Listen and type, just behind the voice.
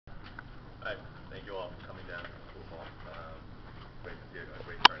Thank you all for coming down to the pool hall. Great to see a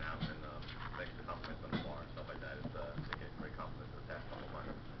great turnout, and thanks for compliments on the bar and stuff like that. They get great compliments for the past couple of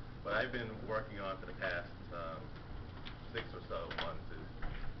months. What I've been working on for the past 6 or so months is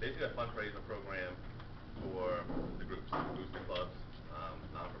basically a fundraiser program for the groups, booster clubs,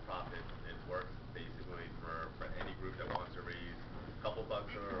 non-for-profit. It works basically for any group that wants to raise a couple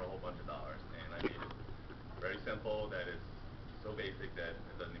bucks or a whole bunch of dollars. And I made it very simple, that it's so basic that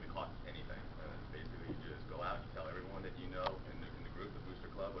it doesn't even cost anything. Basically, you just go out, you tell everyone that you know in the group, the booster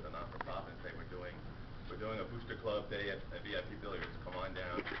club with a non-for-profit, and say we're doing a booster club day at VIP Billiards. Come on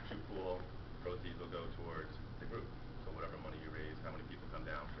down, shoot pool. Proceeds will go towards the group. So whatever money you raise, how many people come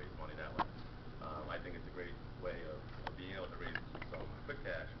down, raise money that way. I think it's a great way of being able to raise some quick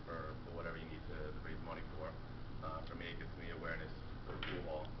cash for whatever you need to raise money for. For me, it gives me awareness for the pool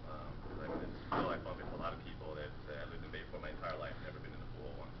hall. Because I mean, it's still I bump into a lot of people that I lived in Bayport my entire life, never been in the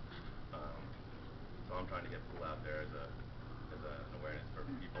pool hall once. So I'm trying to get pool out there as an awareness for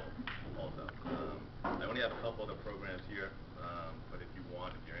people also. I only have a couple of the programs here, but if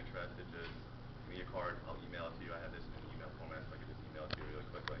you're interested, just give me a card. I'll email it to you. I have this in email format, so I can just email it to you really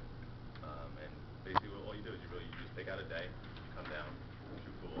quickly. And basically, all you do is you just pick out a day, you come down,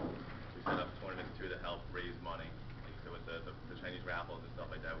 shoot pool. We set up tournaments too to help raise money. Like so with the Chinese raffles and stuff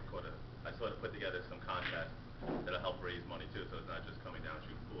like that, I sort of put together some contests that'll help raise money too. So it's not just coming down and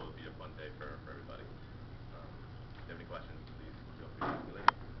shooting pool. It'll be a fun day for everybody. If you have any questions, please feel free to ask me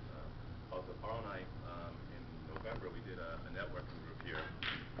later. Also, Carl and I, in November, we did a networking group here.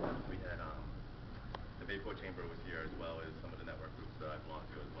 We had the Bayport Chamber was here, as well as some of the network groups that I belong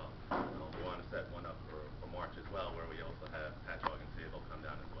to as well. We want to set one up for March as well, where we also have Patchogue and Sable come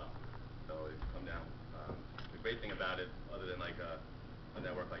down as well. So if you come down, the great thing about it, other than like a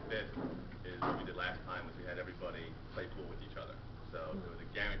network like this, is what we did last time was we had everybody play pool with each other. So it was a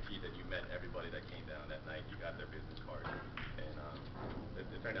guarantee that you met everybody that came down that night. You got their business cards, and it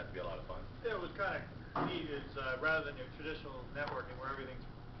turned out to be a lot of fun. Yeah, it was kind of neat. Is rather than your traditional networking where everything's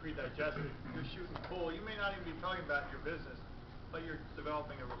pre-digested, you're shooting pool. You may not even be talking about your business, but you're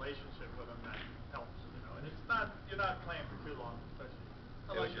developing a relationship with them that helps. And it's not you're not playing for too long, especially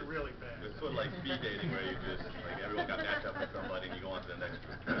unless you're really bad. It's sort of like speed dating, where you just like everyone got matched up with somebody, and you go on to the next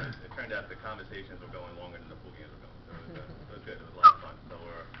group. It turned out the conversations were going longer than the pool games were going. So it was good. It was a lot of fun. So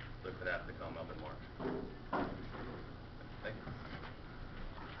we're looking for that to come up in March. Thank you.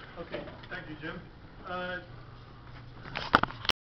 Okay, thank you, Jim.